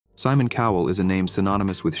Simon Cowell is a name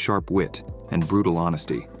synonymous with sharp wit and brutal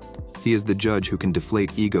honesty. He is the judge who can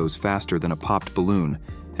deflate egos faster than a popped balloon,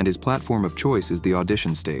 and his platform of choice is the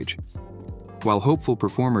audition stage. While hopeful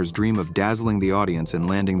performers dream of dazzling the audience and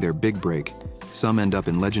landing their big break, some end up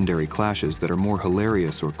in legendary clashes that are more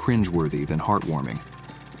hilarious or cringe-worthy than heartwarming.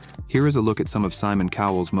 Here is a look at some of Simon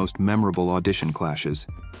Cowell's most memorable audition clashes.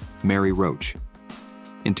 Mary Roach.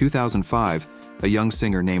 In 2005, a young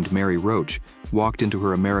singer named Mary Roach walked into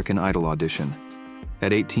her American Idol audition.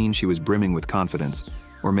 At 18, she was brimming with confidence,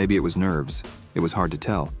 or maybe it was nerves. It was hard to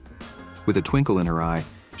tell. With a twinkle in her eye,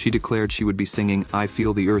 she declared she would be singing "I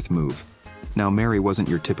Feel the Earth Move." Now, Mary wasn't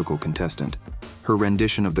your typical contestant. Her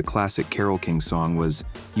rendition of the classic Carole King song was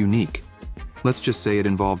unique. Let's just say it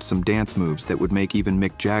involved some dance moves that would make even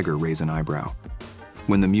Mick Jagger raise an eyebrow.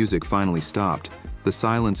 When the music finally stopped, the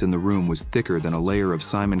silence in the room was thicker than a layer of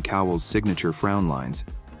Simon Cowell's signature frown lines.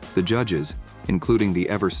 The judges, including the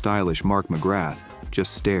ever-stylish Mark McGrath,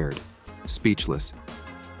 just stared, speechless.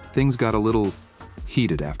 Things got a little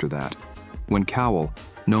heated after that, when Cowell,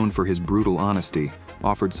 known for his brutal honesty,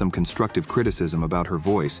 offered some constructive criticism about her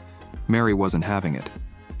voice. Mary wasn't having it.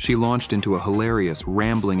 She launched into a hilarious,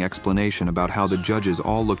 rambling explanation about how the judges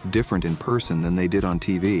all looked different in person than they did on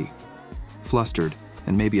TV. Flustered,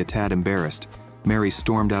 and maybe a tad embarrassed, Mary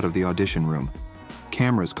stormed out of the audition room.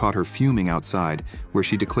 Cameras caught her fuming outside, where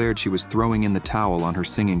she declared she was throwing in the towel on her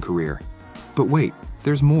singing career. But wait,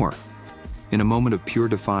 there's more. In a moment of pure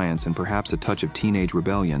defiance and perhaps a touch of teenage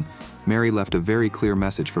rebellion, Mary left a very clear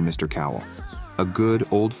message for Mr. Cowell. A good,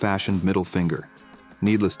 old-fashioned middle finger.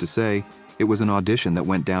 Needless to say, it was an audition that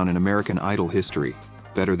went down in American Idol history,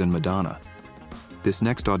 better than Madonna. This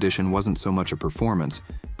next audition wasn't so much a performance,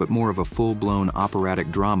 but more of a full-blown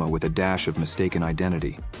operatic drama with a dash of mistaken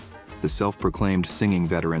identity. The self-proclaimed singing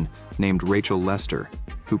veteran, named Rachel Lester,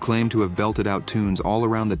 who claimed to have belted out tunes all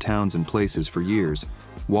around the towns and places for years,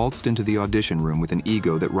 waltzed into the audition room with an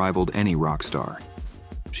ego that rivaled any rock star.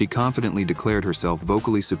 She confidently declared herself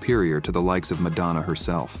vocally superior to the likes of Madonna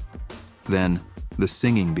herself. Then, the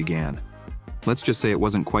singing began. Let's just say it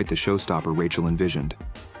wasn't quite the showstopper Rachel envisioned.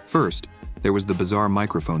 First, there was the bizarre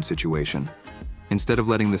microphone situation. Instead of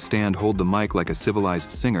letting the stand hold the mic like a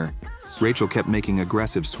civilized singer, Rachel kept making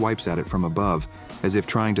aggressive swipes at it from above, as if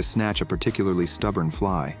trying to snatch a particularly stubborn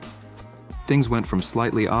fly. Things went from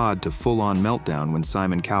slightly odd to full-on meltdown when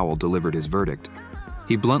Simon Cowell delivered his verdict.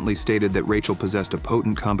 He bluntly stated that Rachel possessed a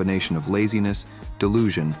potent combination of laziness,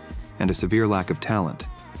 delusion, and a severe lack of talent.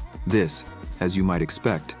 This, as you might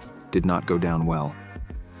expect, did not go down well.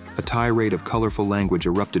 A tirade of colorful language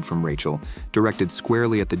erupted from Rachel, directed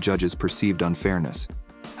squarely at the judges' perceived unfairness.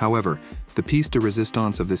 However, the piece de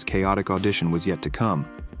resistance of this chaotic audition was yet to come.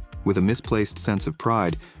 With a misplaced sense of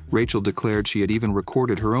pride, Rachel declared she had even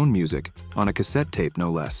recorded her own music, on a cassette tape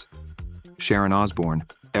no less. Sharon Osbourne,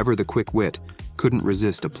 ever the quick wit, couldn't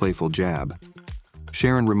resist a playful jab.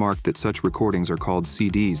 Sharon remarked that such recordings are called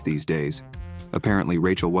CDs these days. Apparently,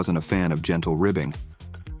 Rachel wasn't a fan of gentle ribbing.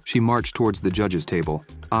 She marched towards the judges' table,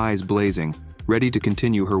 eyes blazing, ready to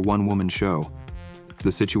continue her one-woman show.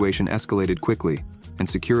 The situation escalated quickly, and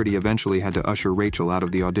security eventually had to usher Rachel out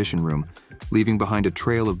of the audition room, leaving behind a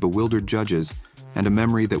trail of bewildered judges and a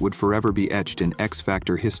memory that would forever be etched in X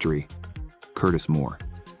Factor history: Curtis Moore.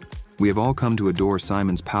 We have all come to adore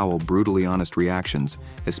Simon Cowell's brutally honest reactions,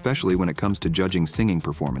 especially when it comes to judging singing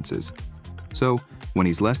performances. So, when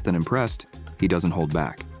he's less than impressed, he doesn't hold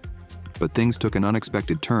back. But things took an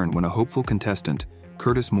unexpected turn when a hopeful contestant,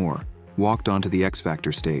 Curtis Moore, walked onto the X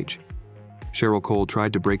Factor stage. Cheryl Cole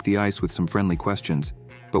tried to break the ice with some friendly questions,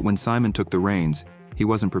 but when Simon took the reins, he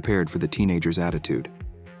wasn't prepared for the teenager's attitude.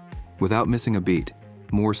 Without missing a beat,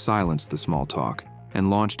 Moore silenced the small talk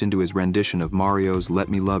and launched into his rendition of Mario's "Let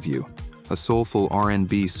Me Love You," a soulful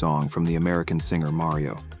R&B song from the American singer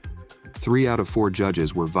Mario. 3 out of 4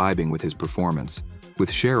 judges were vibing with his performance, with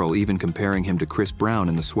Cheryl even comparing him to Chris Brown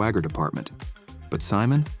in the swagger department. But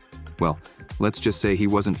Simon? Well, let's just say he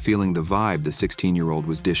wasn't feeling the vibe the 16-year-old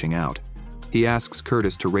was dishing out. He asks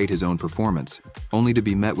Curtis to rate his own performance, only to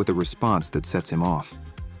be met with a response that sets him off.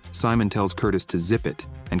 Simon tells Curtis to zip it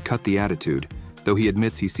and cut the attitude, though he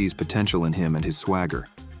admits he sees potential in him and his swagger.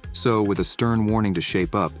 So, with a stern warning to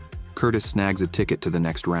shape up, Curtis snags a ticket to the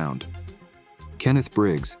next round. Kenneth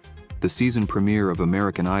Briggs, the season premiere of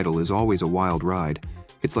American Idol, is always a wild ride.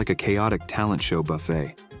 It's like a chaotic talent show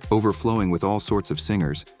buffet, overflowing with all sorts of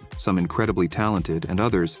singers, some incredibly talented and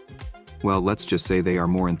others, well, let's just say they are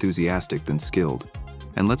more enthusiastic than skilled.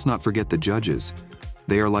 And let's not forget the judges.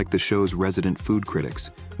 They are like the show's resident food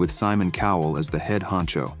critics, with Simon Cowell as the head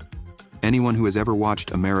honcho. Anyone who has ever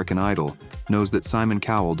watched American Idol knows that Simon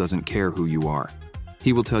Cowell doesn't care who you are.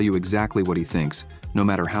 He will tell you exactly what he thinks, no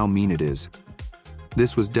matter how mean it is.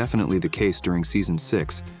 This was definitely the case during Season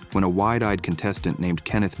 6, when a wide-eyed contestant named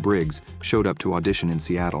Kenneth Briggs showed up to audition in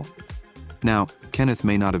Seattle. Now, Kenneth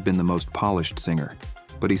may not have been the most polished singer,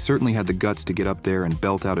 but he certainly had the guts to get up there and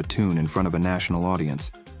belt out a tune in front of a national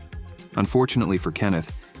audience. Unfortunately for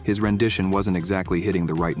Kenneth, his rendition wasn't exactly hitting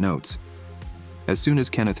the right notes. As soon as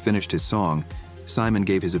Kenneth finished his song, Simon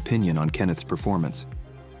gave his opinion on Kenneth's performance.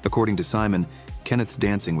 According to Simon, Kenneth's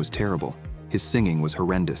dancing was terrible. His singing was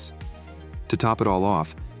horrendous. To top it all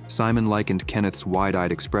off, Simon likened Kenneth's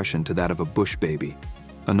wide-eyed expression to that of a bush baby,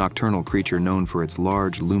 a nocturnal creature known for its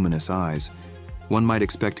large, luminous eyes. One might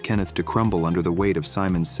expect Kenneth to crumble under the weight of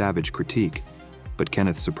Simon's savage critique, but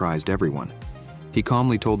Kenneth surprised everyone. He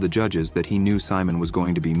calmly told the judges that he knew Simon was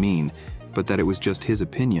going to be mean, but that it was just his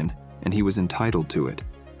opinion, and he was entitled to it.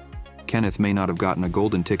 Kenneth may not have gotten a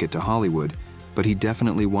golden ticket to Hollywood, but he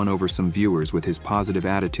definitely won over some viewers with his positive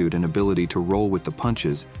attitude and ability to roll with the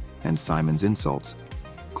punches and Simon's insults.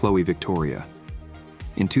 Chloe Victoria.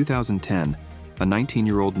 In 2010, a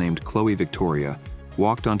 19-year-old named Chloe Victoria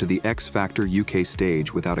walked onto the X Factor UK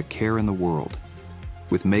stage without a care in the world.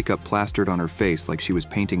 With makeup plastered on her face like she was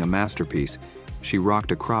painting a masterpiece, she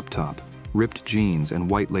rocked a crop top, ripped jeans, and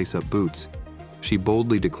white lace-up boots. She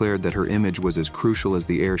boldly declared that her image was as crucial as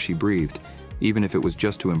the air she breathed, even if it was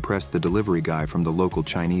just to impress the delivery guy from the local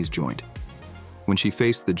Chinese joint. When she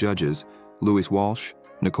faced the judges, Louis Walsh,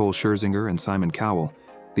 Nicole Scherzinger, and Simon Cowell,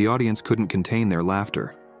 the audience couldn't contain their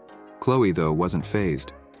laughter. Chloe, though, wasn't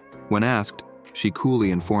fazed. When asked, she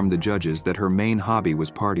coolly informed the judges that her main hobby was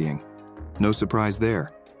partying. No surprise there.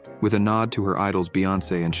 With a nod to her idols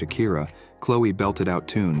Beyoncé and Shakira, Chloe belted out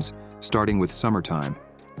tunes, starting with Summertime.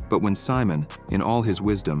 But when Simon, in all his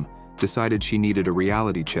wisdom, decided she needed a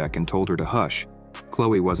reality check and told her to hush,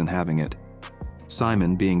 Chloe wasn't having it.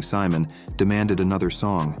 Simon, being Simon, demanded another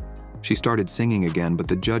song. She started singing again, but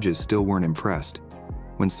the judges still weren't impressed.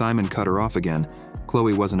 When Simon cut her off again,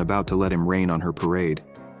 Chloe wasn't about to let him rain on her parade.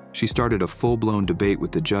 She started a full-blown debate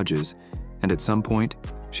with the judges, and at some point,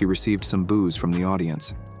 she received some boos from the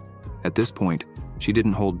audience. At this point, she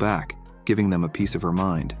didn't hold back, giving them a piece of her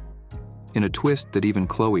mind. In a twist that even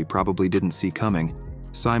Chloe probably didn't see coming,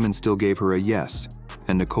 Simon still gave her a yes,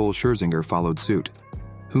 and Nicole Scherzinger followed suit.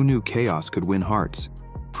 Who knew chaos could win hearts?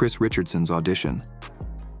 Chris Richardson's audition.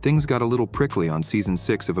 Things got a little prickly on Season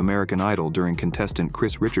 6 of American Idol during contestant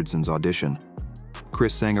Chris Richardson's audition.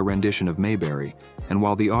 Chris sang a rendition of Mayberry, and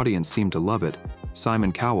while the audience seemed to love it,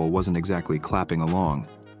 Simon Cowell wasn't exactly clapping along.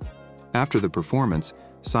 After the performance,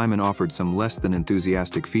 Simon offered some less than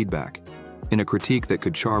enthusiastic feedback. In a critique that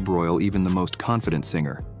could charbroil even the most confident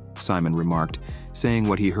singer, Simon remarked, saying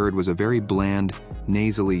what he heard was a very bland,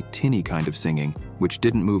 nasally, tinny kind of singing, which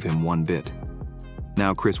didn't move him one bit.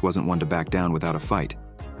 Now Chris wasn't one to back down without a fight.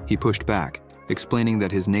 He pushed back, explaining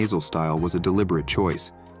that his nasal style was a deliberate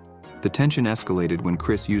choice. The tension escalated when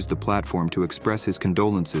Chris used the platform to express his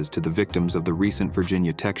condolences to the victims of the recent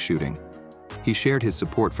Virginia Tech shooting. He shared his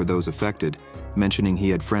support for those affected, mentioning he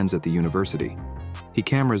had friends at the university. The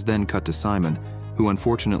cameras then cut to Simon, who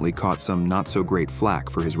unfortunately caught some not-so-great flack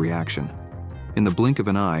for his reaction. In the blink of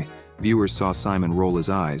an eye, viewers saw Simon roll his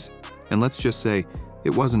eyes, and let's just say,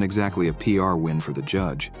 it wasn't exactly a PR win for the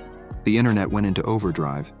judge. The internet went into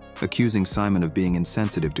overdrive, accusing Simon of being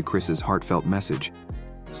insensitive to Chris's heartfelt message.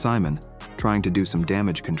 Simon, trying to do some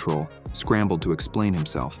damage control, scrambled to explain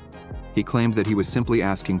himself. He claimed that he was simply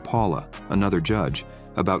asking Paula, another judge,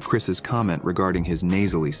 about Chris's comment regarding his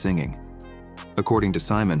nasally singing. According to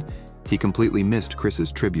Simon, he completely missed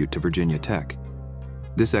Chris's tribute to Virginia Tech.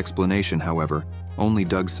 This explanation, however, only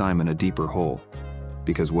dug Simon a deeper hole.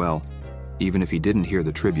 Because, well, even if he didn't hear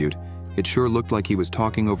the tribute, it sure looked like he was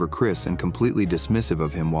talking over Chris and completely dismissive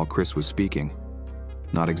of him while Chris was speaking.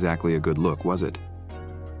 Not exactly a good look, was it?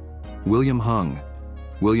 William Hung.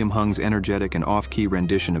 William Hung's energetic and off-key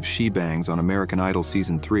rendition of She Bangs on American Idol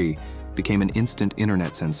Season 3 became an instant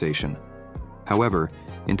internet sensation. However,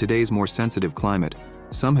 in today's more sensitive climate,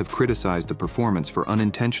 some have criticized the performance for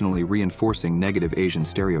unintentionally reinforcing negative Asian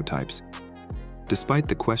stereotypes. Despite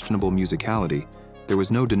the questionable musicality, there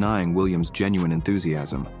was no denying William's genuine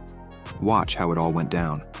enthusiasm. Watch how it all went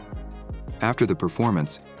down. After the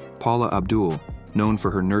performance, Paula Abdul, known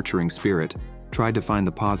for her nurturing spirit, tried to find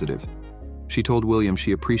the positive. She told William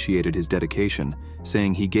she appreciated his dedication,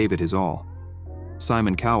 saying he gave it his all.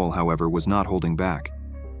 Simon Cowell, however, was not holding back.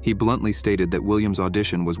 He bluntly stated that William's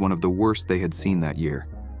audition was one of the worst they had seen that year.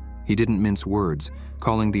 He didn't mince words,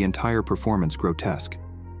 calling the entire performance grotesque.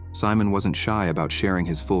 Simon wasn't shy about sharing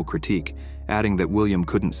his full critique, adding that William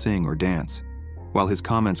couldn't sing or dance. While his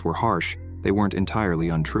comments were harsh, they weren't entirely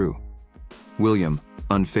untrue. William,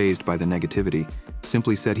 unfazed by the negativity,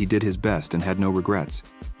 simply said he did his best and had no regrets.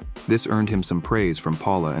 This earned him some praise from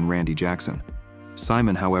Paula and Randy Jackson.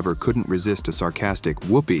 Simon, however, couldn't resist a sarcastic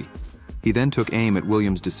whoopee. He then took aim at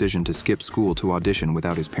William's decision to skip school to audition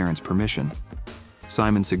without his parents' permission.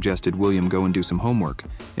 Simon suggested William go and do some homework,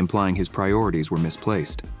 implying his priorities were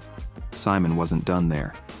misplaced. Simon wasn't done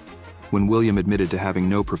there. When William admitted to having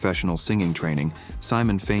no professional singing training,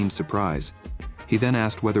 Simon feigned surprise. He then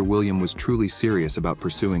asked whether William was truly serious about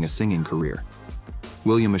pursuing a singing career.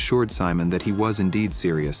 William assured Simon that he was indeed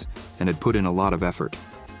serious and had put in a lot of effort.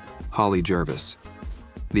 Holly Jervis.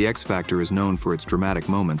 The X Factor is known for its dramatic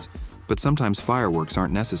moments, but sometimes fireworks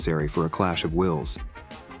aren't necessary for a clash of wills.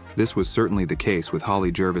 This was certainly the case with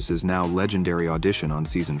Holly Jervis's now legendary audition on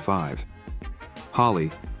Season 5.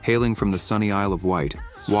 Holly, hailing from the sunny Isle of Wight,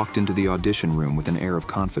 walked into the audition room with an air of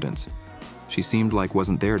confidence. She seemed like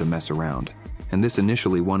wasn't there to mess around, and this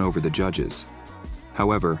initially won over the judges.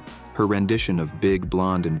 However, her rendition of Big,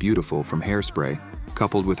 Blonde, and Beautiful from Hairspray,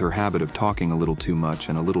 coupled with her habit of talking a little too much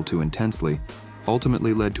and a little too intensely,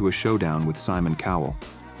 ultimately led to a showdown with Simon Cowell.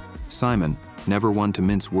 Simon, never one to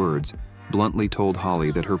mince words, bluntly told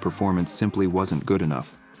Holly that her performance simply wasn't good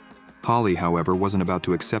enough. Holly, however, wasn't about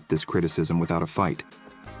to accept this criticism without a fight.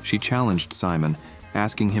 She challenged Simon,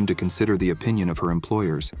 asking him to consider the opinion of her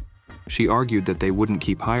employers. She argued that they wouldn't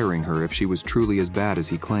keep hiring her if she was truly as bad as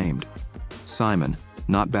he claimed. Simon,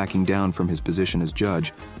 not backing down from his position as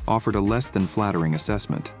judge, offered a less than flattering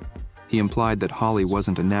assessment. He implied that Holly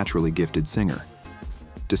wasn't a naturally gifted singer.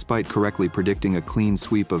 Despite correctly predicting a clean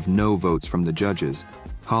sweep of no votes from the judges,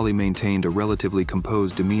 Holly maintained a relatively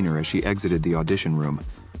composed demeanor as she exited the audition room.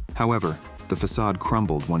 However, the facade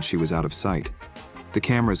crumbled once she was out of sight. The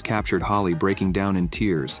cameras captured Holly breaking down in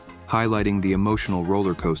tears, highlighting the emotional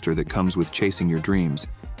roller coaster that comes with chasing your dreams.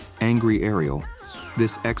 Angry Ariel.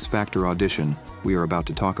 This X Factor audition, we are about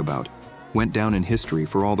to talk about, went down in history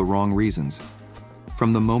for all the wrong reasons.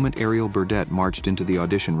 From the moment Ariel Burdett marched into the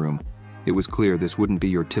audition room, it was clear this wouldn't be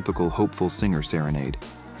your typical hopeful singer serenade.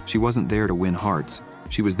 She wasn't there to win hearts,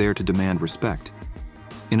 she was there to demand respect.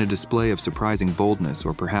 In a display of surprising boldness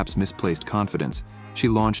or perhaps misplaced confidence, she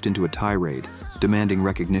launched into a tirade, demanding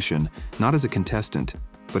recognition, not as a contestant,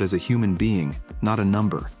 but as a human being, not a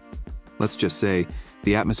number. Let's just say,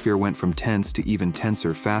 the atmosphere went from tense to even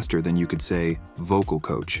tenser faster than you could say, vocal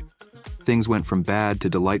coach. Things went from bad to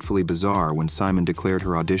delightfully bizarre when Simon declared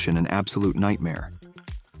her audition an absolute nightmare.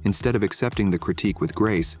 Instead of accepting the critique with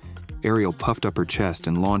grace, Ariel puffed up her chest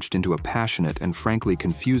and launched into a passionate and frankly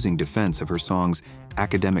confusing defense of her song's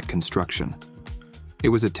academic construction. It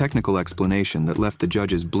was a technical explanation that left the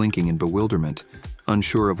judges blinking in bewilderment,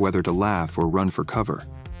 unsure of whether to laugh or run for cover.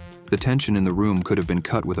 The tension in the room could have been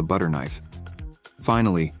cut with a butter knife.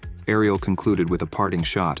 Finally, Ariel concluded with a parting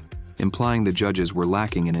shot, implying the judges were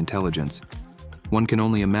lacking in intelligence. One can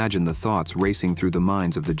only imagine the thoughts racing through the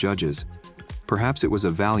minds of the judges. Perhaps it was a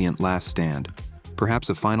valiant last stand, perhaps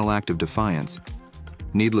a final act of defiance.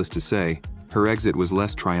 Needless to say, her exit was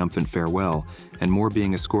less triumphant farewell and more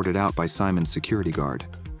being escorted out by Simon's security guard.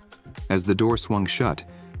 As the door swung shut,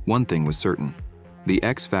 one thing was certain. The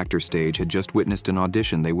X Factor stage had just witnessed an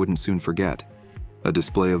audition they wouldn't soon forget. A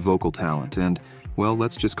display of vocal talent and, well,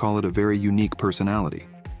 let's just call it a very unique personality.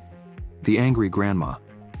 The Angry Grandma.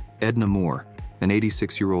 Edna Moore, an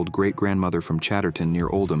 86-year-old great-grandmother from Chatterton near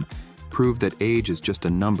Oldham, proved that age is just a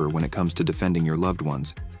number when it comes to defending your loved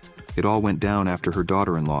ones. It all went down after her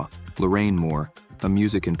daughter-in-law, Lorraine Moore, a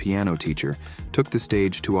music and piano teacher, took the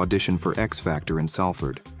stage to audition for X Factor in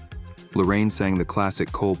Salford. Lorraine sang the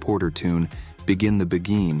classic Cole Porter tune, Begin the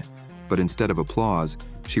Begin, but instead of applause,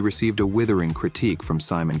 she received a withering critique from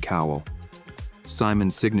Simon Cowell.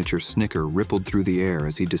 Simon's signature snicker rippled through the air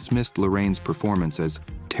as he dismissed Lorraine's performance as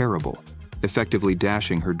terrible, effectively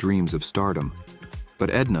dashing her dreams of stardom. But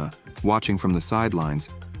Edna, watching from the sidelines,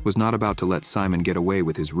 was not about to let Simon get away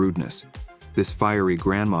with his rudeness. This fiery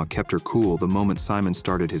grandma kept her cool the moment Simon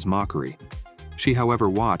started his mockery. She, however,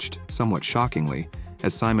 watched, somewhat shockingly,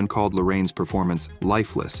 as Simon called Lorraine's performance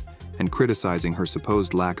lifeless and criticizing her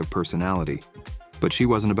supposed lack of personality. But she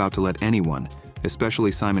wasn't about to let anyone,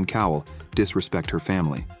 especially Simon Cowell, disrespect her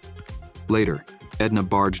family. Later, Edna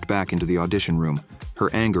barged back into the audition room, her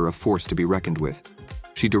anger a force to be reckoned with.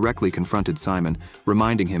 She directly confronted Simon,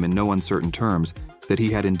 reminding him in no uncertain terms that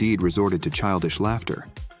he had indeed resorted to childish laughter.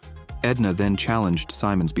 Edna then challenged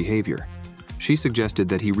Simon's behavior. She suggested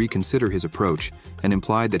that he reconsider his approach and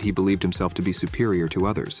implied that he believed himself to be superior to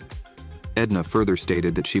others. Edna further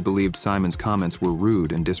stated that she believed Simon's comments were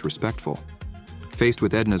rude and disrespectful. Faced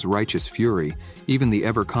with Edna's righteous fury, even the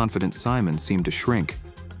ever-confident Simon seemed to shrink.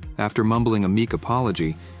 After mumbling a meek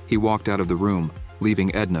apology, He walked out of the room,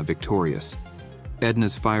 leaving Edna victorious.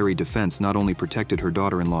 Edna's fiery defense not only protected her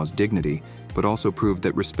daughter-in-law's dignity, but also proved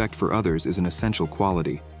that respect for others is an essential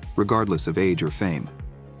quality, regardless of age or fame.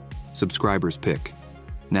 Subscriber's pick.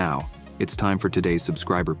 Now, it's time for today's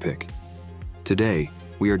subscriber pick. Today,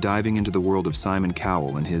 we are diving into the world of Simon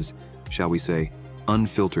Cowell and his, shall we say,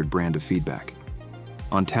 unfiltered brand of feedback.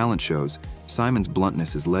 On talent shows, Simon's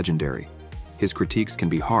bluntness is legendary. His critiques can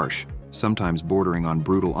be harsh, sometimes bordering on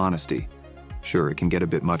brutal honesty. Sure, it can get a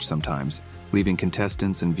bit much sometimes, leaving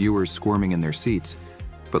contestants and viewers squirming in their seats.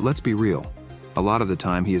 But let's be real, a lot of the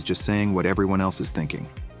time he is just saying what everyone else is thinking.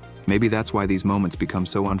 Maybe that's why these moments become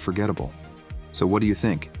so unforgettable. So what do you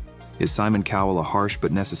think? Is Simon Cowell a harsh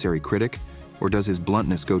but necessary critic, or does his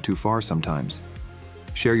bluntness go too far sometimes?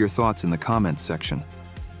 Share your thoughts in the comments section.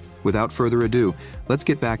 Without further ado, let's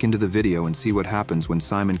get back into the video and see what happens when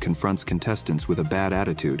Simon confronts contestants with a bad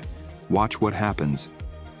attitude. Watch what happens.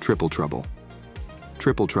 Triple Trouble.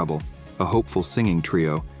 Triple Trouble, a hopeful singing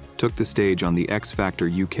trio, took the stage on the X Factor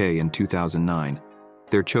UK in 2009.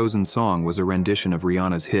 Their chosen song was a rendition of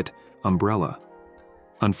Rihanna's hit, Umbrella.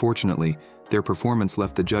 Unfortunately, their performance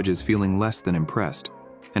left the judges feeling less than impressed,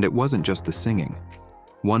 and it wasn't just the singing.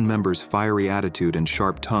 One member's fiery attitude and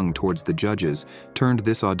sharp tongue towards the judges turned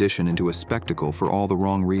this audition into a spectacle for all the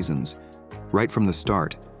wrong reasons. Right from the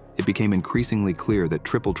start, it became increasingly clear that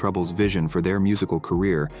Triple Trouble's vision for their musical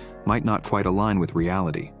career might not quite align with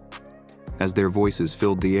reality. As their voices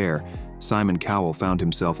filled the air, Simon Cowell found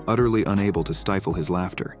himself utterly unable to stifle his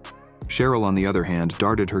laughter. Cheryl, on the other hand,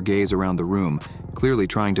 darted her gaze around the room, clearly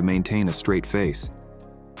trying to maintain a straight face.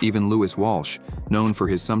 Even Lewis Walsh, known for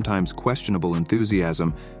his sometimes questionable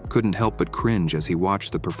enthusiasm, couldn't help but cringe as he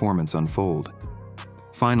watched the performance unfold.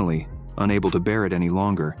 Finally, unable to bear it any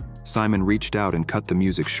longer, Simon reached out and cut the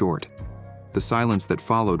music short. The silence that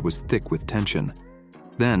followed was thick with tension.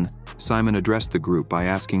 Then, Simon addressed the group by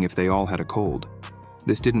asking if they all had a cold.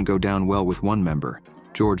 This didn't go down well with one member,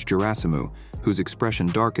 George Gerasimu, whose expression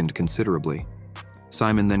darkened considerably.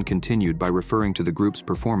 Simon then continued by referring to the group's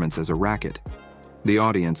performance as a racket. The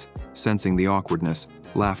audience, sensing the awkwardness,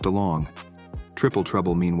 laughed along. Triple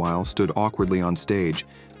Trouble, meanwhile, stood awkwardly on stage,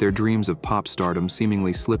 their dreams of pop stardom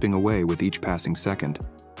seemingly slipping away with each passing second.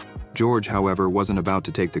 George, however, wasn't about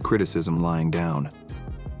to take the criticism lying down.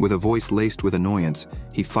 With a voice laced with annoyance,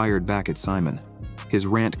 he fired back at Simon. His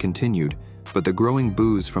rant continued, but the growing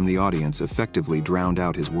boos from the audience effectively drowned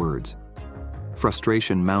out his words.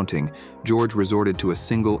 Frustration mounting, George resorted to a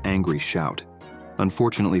single angry shout.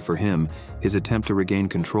 Unfortunately for him, his attempt to regain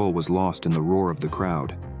control was lost in the roar of the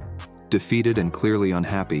crowd. Defeated and clearly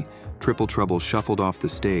unhappy, Triple Trouble shuffled off the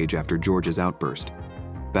stage after George's outburst.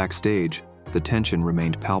 Backstage, the tension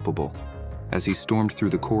remained palpable. As he stormed through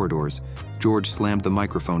the corridors, George slammed the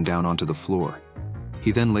microphone down onto the floor.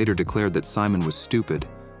 He then later declared that Simon was stupid,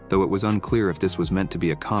 though it was unclear if this was meant to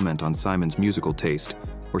be a comment on Simon's musical taste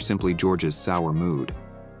or simply George's sour mood.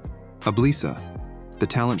 Ablisa. The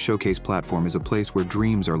talent showcase platform is a place where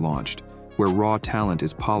dreams are launched, where raw talent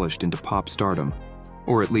is polished into pop stardom.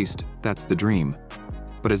 Or at least, that's the dream.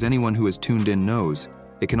 But as anyone who has tuned in knows,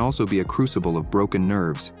 it can also be a crucible of broken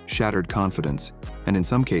nerves, shattered confidence, and in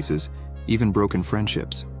some cases, even broken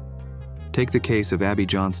friendships. Take the case of Abby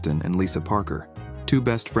Johnston and Lisa Parker, two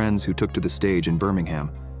best friends who took to the stage in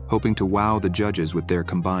Birmingham, hoping to wow the judges with their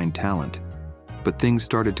combined talent. But things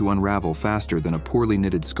started to unravel faster than a poorly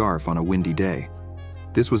knitted scarf on a windy day.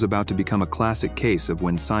 This was about to become a classic case of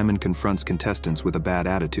when Simon confronts contestants with a bad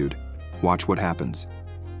attitude. Watch what happens.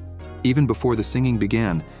 Even before the singing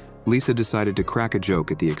began, Lisa decided to crack a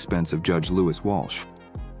joke at the expense of Judge Lewis Walsh.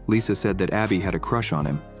 Lisa said that Abby had a crush on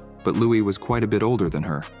him, but Louis was quite a bit older than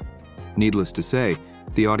her. Needless to say,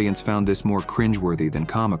 the audience found this more cringe-worthy than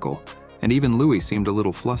comical, and even Louis seemed a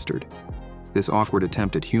little flustered. This awkward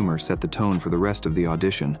attempt at humor set the tone for the rest of the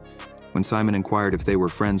audition. When Simon inquired if they were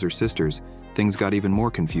friends or sisters, things got even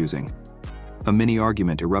more confusing. A mini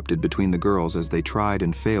argument erupted between the girls as they tried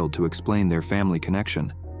and failed to explain their family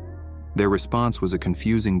connection. Their response was a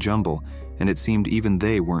confusing jumble, and it seemed even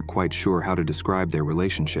they weren't quite sure how to describe their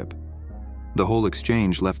relationship. The whole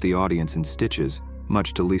exchange left the audience in stitches,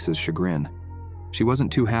 much to Lisa's chagrin. She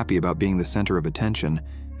wasn't too happy about being the center of attention,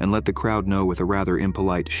 and let the crowd know with a rather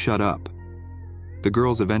impolite "shut up." The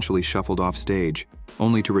girls eventually shuffled off stage,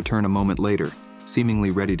 only to return a moment later,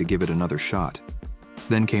 seemingly ready to give it another shot.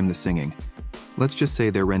 Then came the singing. Let's just say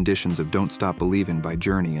their renditions of Don't Stop Believin' by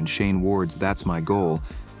Journey and Shane Ward's That's My Goal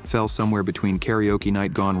fell somewhere between Karaoke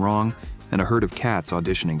Night Gone Wrong and a herd of cats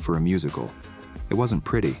auditioning for a musical. It wasn't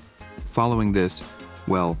pretty. Following this,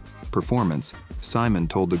 well, performance, Simon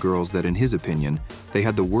told the girls that in his opinion, they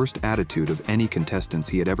had the worst attitude of any contestants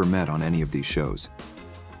he had ever met on any of these shows.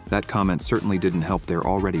 That comment certainly didn't help their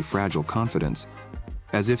already fragile confidence.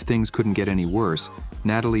 As if things couldn't get any worse,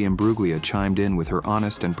 Natalie Imbruglia chimed in with her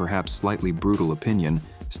honest and perhaps slightly brutal opinion,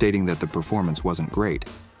 stating that the performance wasn't great.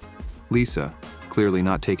 Lisa, clearly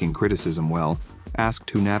not taking criticism well, asked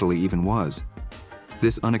who Natalie even was.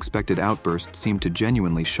 This unexpected outburst seemed to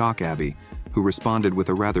genuinely shock Abby, who responded with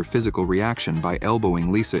a rather physical reaction by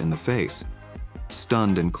elbowing Lisa in the face.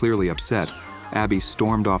 Stunned and clearly upset, Abby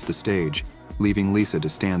stormed off the stage, leaving Lisa to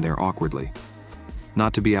stand there awkwardly.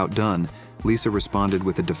 Not to be outdone, Lisa responded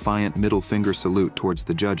with a defiant middle finger salute towards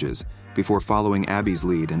the judges, before following Abby's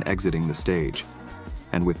lead and exiting the stage.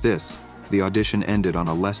 And with this, the audition ended on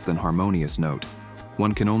a less than harmonious note.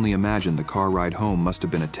 One can only imagine the car ride home must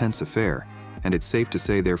have been a tense affair, and it's safe to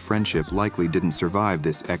say their friendship likely didn't survive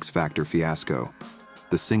this X Factor fiasco.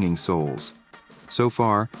 The Singing Souls. So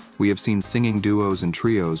far, we have seen singing duos and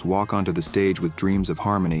trios walk onto the stage with dreams of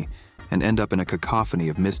harmony and end up in a cacophony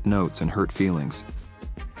of missed notes and hurt feelings.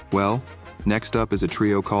 Well, next up is a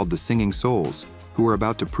trio called the Singing Souls, who are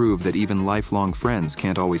about to prove that even lifelong friends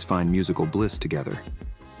can't always find musical bliss together.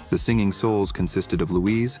 The Singing Souls consisted of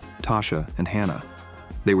Louise, Tasha, and Hannah.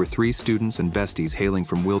 They were 3 students and besties hailing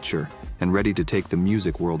from Wiltshire and ready to take the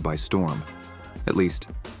music world by storm. At least,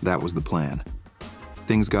 that was the plan.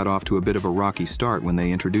 Things got off to a bit of a rocky start when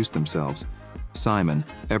they introduced themselves. Simon,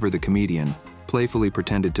 ever the comedian, playfully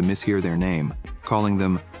pretended to mishear their name, calling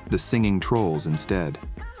them the Singing Trolls instead.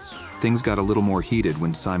 Things got a little more heated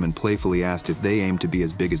when Simon playfully asked if they aimed to be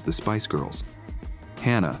as big as the Spice Girls.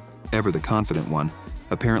 Hannah, ever the confident one,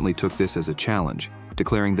 apparently took this as a challenge,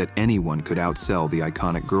 declaring that anyone could outsell the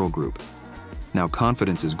iconic girl group. Now,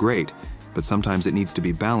 confidence is great, but sometimes it needs to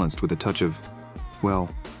be balanced with a touch of, well,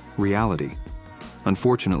 reality.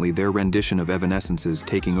 Unfortunately, their rendition of Evanescence's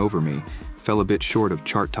Taking Over Me fell a bit short of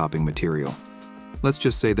chart-topping material. Let's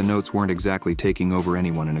just say the notes weren't exactly taking over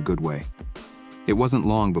anyone in a good way. It wasn't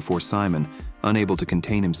long before Simon, unable to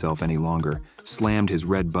contain himself any longer, slammed his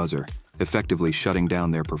red buzzer, effectively shutting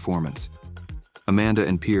down their performance. Amanda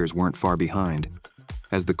and Piers weren't far behind.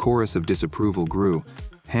 As the chorus of disapproval grew,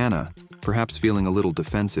 Hannah, perhaps feeling a little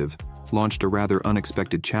defensive, launched a rather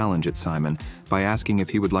unexpected challenge at Simon by asking if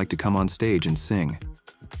he would like to come on stage and sing.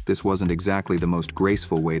 This wasn't exactly the most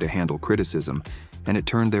graceful way to handle criticism, and it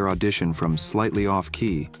turned their audition from slightly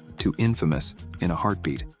off-key to infamous in a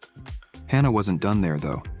heartbeat. Hannah wasn't done there,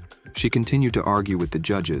 though. She continued to argue with the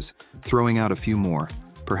judges, throwing out a few more,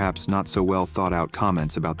 perhaps not so well thought out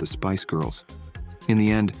comments about the Spice Girls. In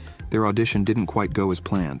the end, their audition didn't quite go as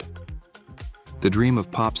planned. The dream of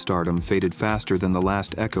pop stardom faded faster than the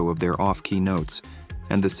last echo of their off-key notes,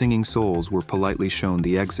 and the Singing Souls were politely shown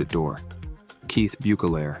the exit door. Keith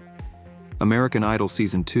Buchelaar. American Idol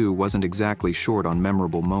Season 2 wasn't exactly short on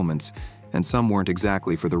memorable moments, and some weren't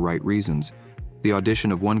exactly for the right reasons. The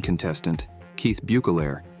audition of one contestant, Keith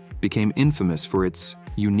Buchelaar, became infamous for its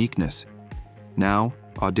uniqueness. Now,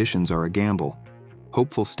 auditions are a gamble.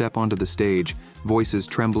 Hopeful step onto the stage, voices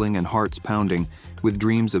trembling and hearts pounding, with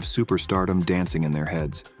dreams of superstardom dancing in their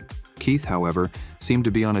heads. Keith, however, seemed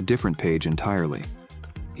to be on a different page entirely.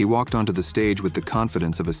 He walked onto the stage with the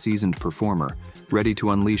confidence of a seasoned performer, ready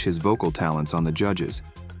to unleash his vocal talents on the judges.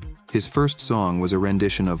 His first song was a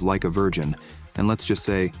rendition of Like a Virgin, and let's just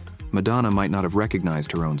say, Madonna might not have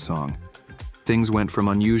recognized her own song. Things went from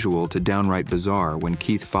unusual to downright bizarre when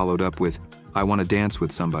Keith followed up with I Want to Dance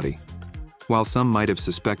with Somebody. While some might have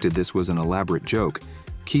suspected this was an elaborate joke,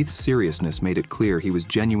 Keith's seriousness made it clear he was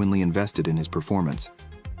genuinely invested in his performance.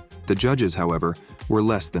 The judges, however, were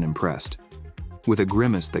less than impressed. With a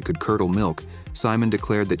grimace that could curdle milk, Simon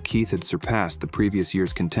declared that Keith had surpassed the previous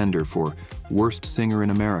year's contender for Worst Singer in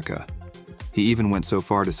America. He even went so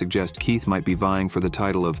far to suggest Keith might be vying for the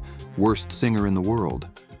title of Worst Singer in the World.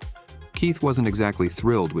 Keith wasn't exactly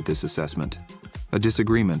thrilled with this assessment. A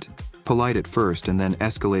disagreement, polite at first and then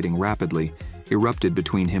escalating rapidly, erupted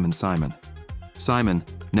between him and Simon. Simon,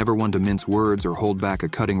 never one to mince words or hold back a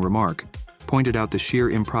cutting remark, pointed out the sheer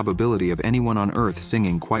improbability of anyone on earth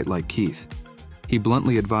singing quite like Keith. He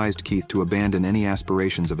bluntly advised Keith to abandon any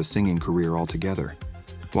aspirations of a singing career altogether.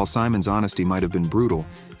 While Simon's honesty might have been brutal,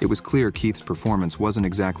 it was clear Keith's performance wasn't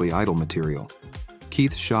exactly Idol material.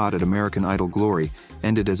 Keith's shot at American Idol glory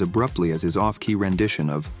ended as abruptly as his off-key rendition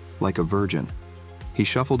of Like a Virgin. He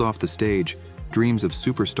shuffled off the stage, dreams of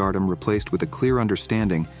superstardom replaced with a clear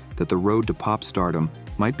understanding that the road to pop stardom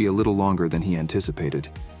might be a little longer than he anticipated.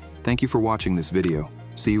 Thank you for watching this video.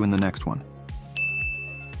 See you in the next one.